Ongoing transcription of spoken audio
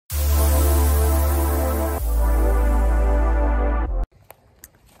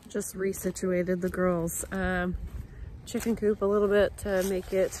Just resituated the girls' chicken coop a little bit to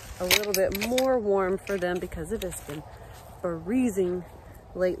make it a little bit more warm for them because it has been freezing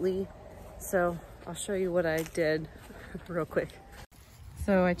lately. So I'll show you what I did real quick.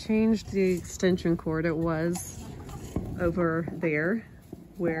 So I changed the extension cord. It was over there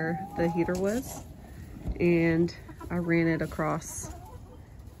where the heater was, and I ran it across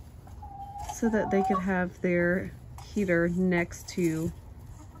so that they could have their heater next to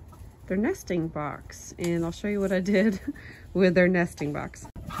their nesting box. And I'll show you what I did with their nesting box.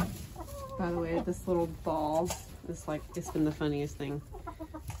 By the way, this little ball is like, it's been the funniest thing.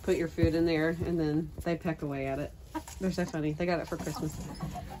 Put your food in there and then they peck away at it. They're so funny. They got it for Christmas.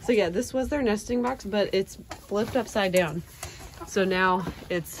 So yeah, this was their nesting box, but it's flipped upside down. So now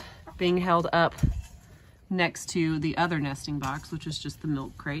it's being held up next to the other nesting box, which is just the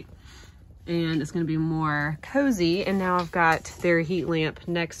milk crate. And it's going to be more cozy. And now I've got their heat lamp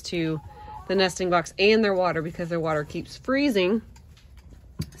next to the nesting box and their water because their water keeps freezing.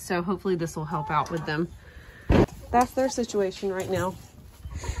 So hopefully this will help out with them. That's their situation right now.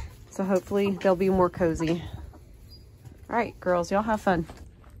 So hopefully they'll be more cozy. All right, girls, y'all have fun.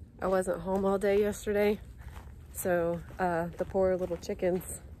 I wasn't home all day yesterday. So the poor little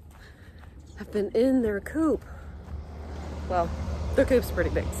chickens have been in their coop. Well, their coop's pretty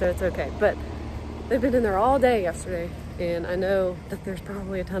big, so it's okay. But they've been in there all day yesterday. And I know that there's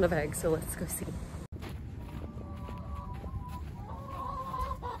probably a ton of eggs, so let's go see.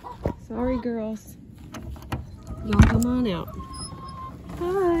 Sorry, girls. Y'all come on out.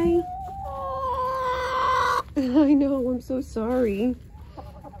 Hi. I know, I'm so sorry.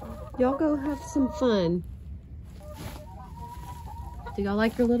 Y'all go have some fun. Do y'all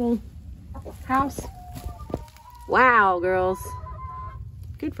like your little house? Wow, girls.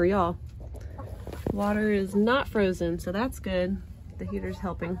 Good for y'all. Water is not frozen, so that's good. The heater's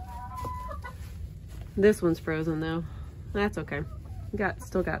helping. This one's frozen though. That's okay.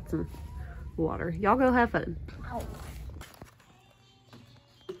 Still got some water. Y'all go have fun. Ow.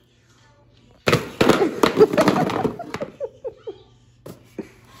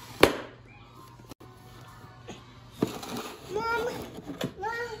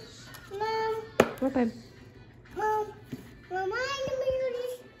 What, babe? Mom, remind me of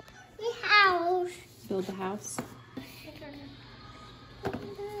the house. Build the house.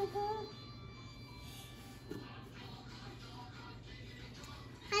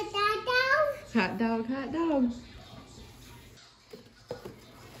 Hot dog, hot dog.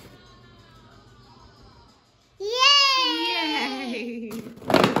 Yay! Yay!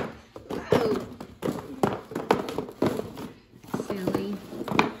 Oh. Silly.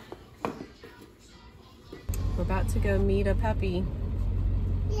 We're about to go meet a puppy.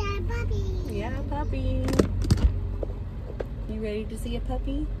 Yeah, puppy. Yeah, puppy. You ready to see a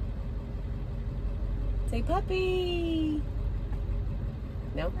puppy? Say puppy.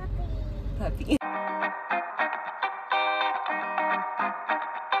 No? Puppy.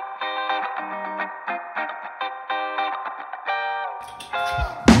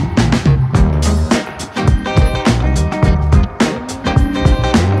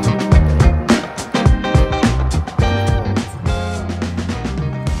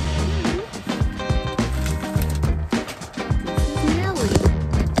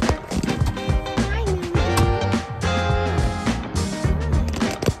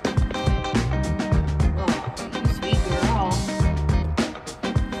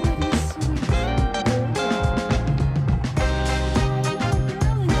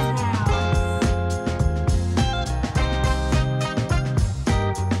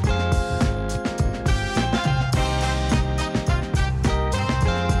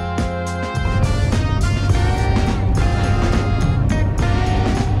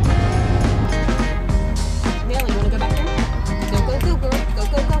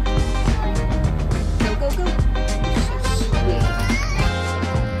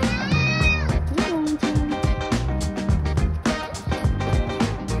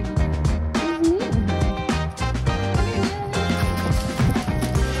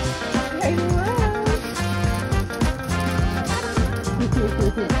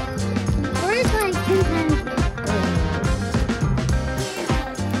 Where's my chimpanzee?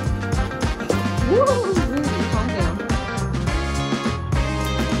 Woo! Calm down.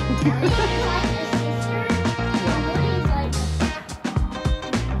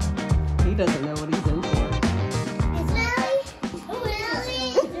 He doesn't know what he's in for.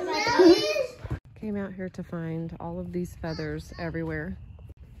 Came out here to find all of these feathers everywhere.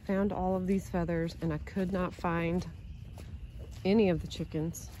 Found all of these feathers and I could not find any of the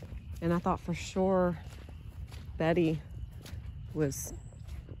chickens. And I thought for sure Betty was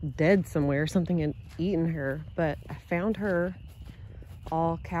dead somewhere. Something had eaten her, but I found her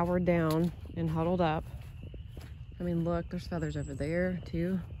all cowered down and huddled up. I mean, look, there's feathers over there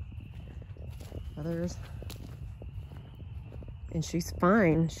too. Feathers. And she's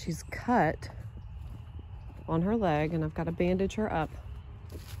fine. She's cut on her leg, and I've got to bandage her up.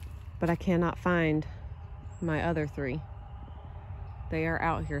 But I cannot find my other 3. They are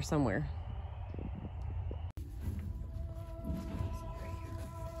out here somewhere.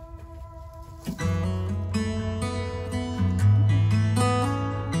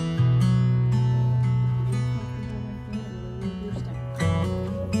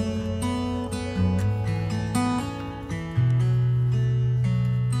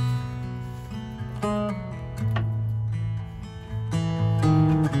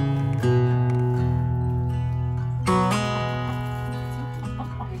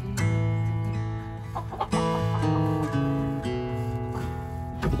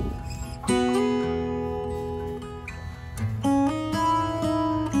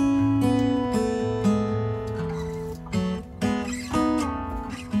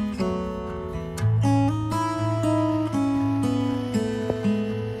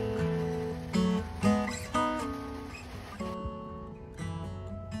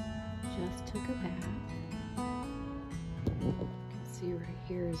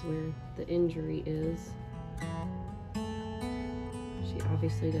 Here is where the injury is. She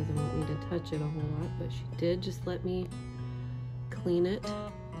obviously doesn't want me to touch it a whole lot, but she did just let me clean it,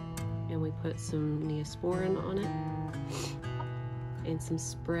 and we put some Neosporin on it and some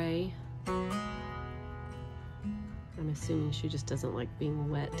spray. I'm assuming she just doesn't like being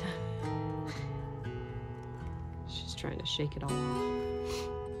wet. She's trying to shake it all off.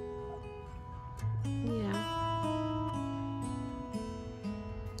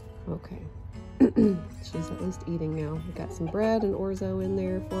 Okay, she's at least eating now. We got some bread and orzo in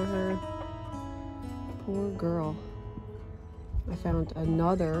there for her. Poor girl. I found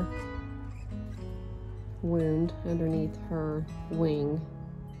another wound underneath her wing,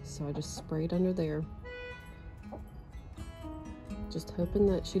 so I just sprayed under there. Just hoping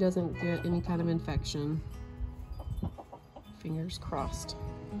that she doesn't get any kind of infection. Fingers crossed.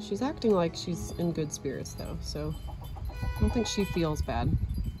 She's acting like she's in good spirits though, so I don't think she feels bad.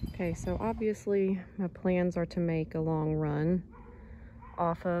 Okay, so obviously my plans are to make a long run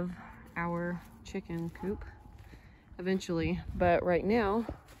off of our chicken coop eventually, but right now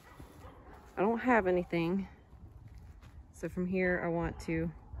I don't have anything. So from here I want to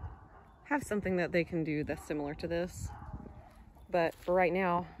have something that they can do that's similar to this. But for right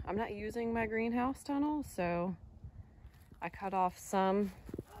now, I'm not using my greenhouse tunnel, so I cut off some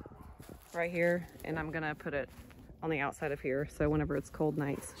right here, and I'm gonna put it on the outside of here, so whenever it's cold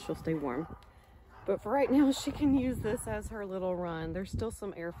nights, she'll stay warm. But for right now, she can use this as her little run. There's still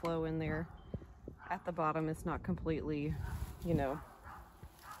some airflow in there at the bottom. It's not completely, you know,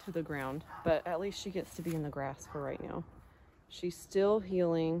 to the ground, but at least she gets to be in the grass for right now. She's still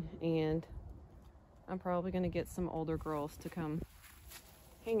healing, and I'm probably gonna get some older girls to come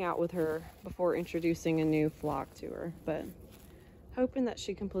hang out with her before introducing a new flock to her, but hoping that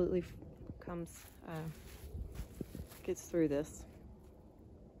she completely gets through this.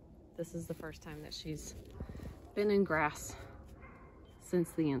 This is the first time that she's been in grass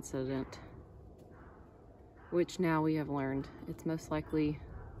since the incident, which now we have learned it's most likely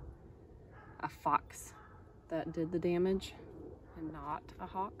a fox that did the damage and not a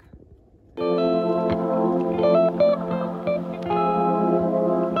hawk.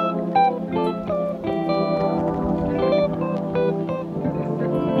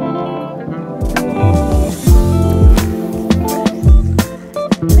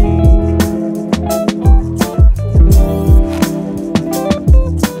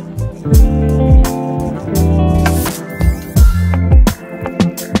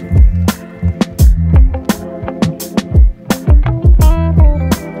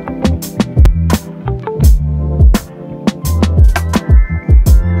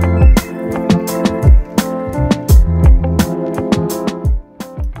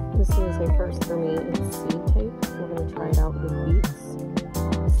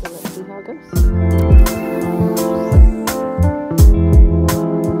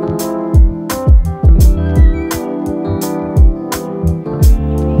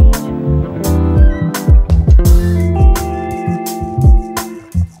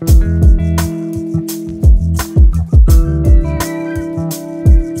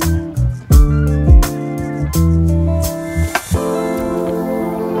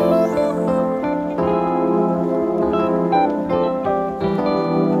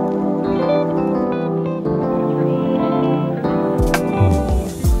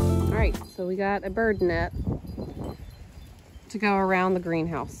 got a bird net to go around the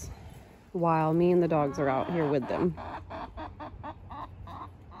greenhouse while me and the dogs are out here with them.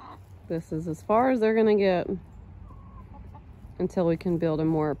 This is as far as they're gonna get until we can build a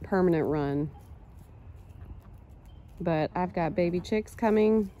more permanent run. But I've got baby chicks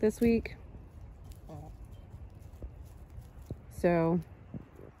coming this week, so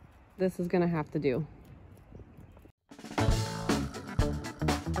this is gonna have to do.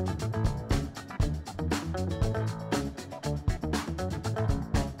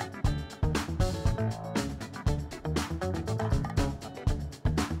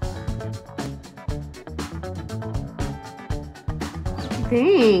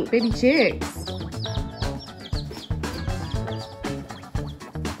 Dang, baby chicks.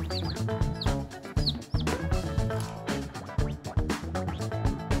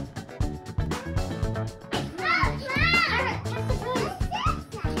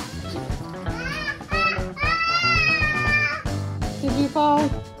 Did you fall?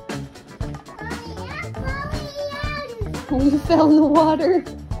 You fell in the water.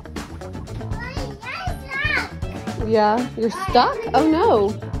 Yeah, you're stuck? Oh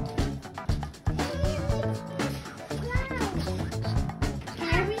no.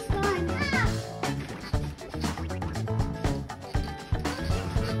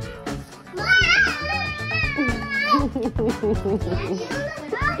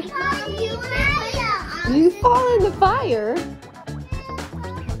 You fall in the fire.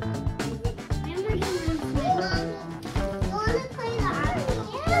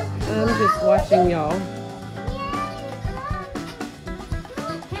 I'm just watching y'all.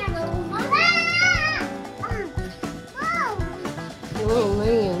 Oh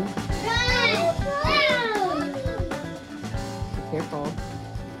man. Be careful.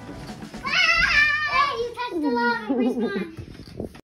 You touched the water.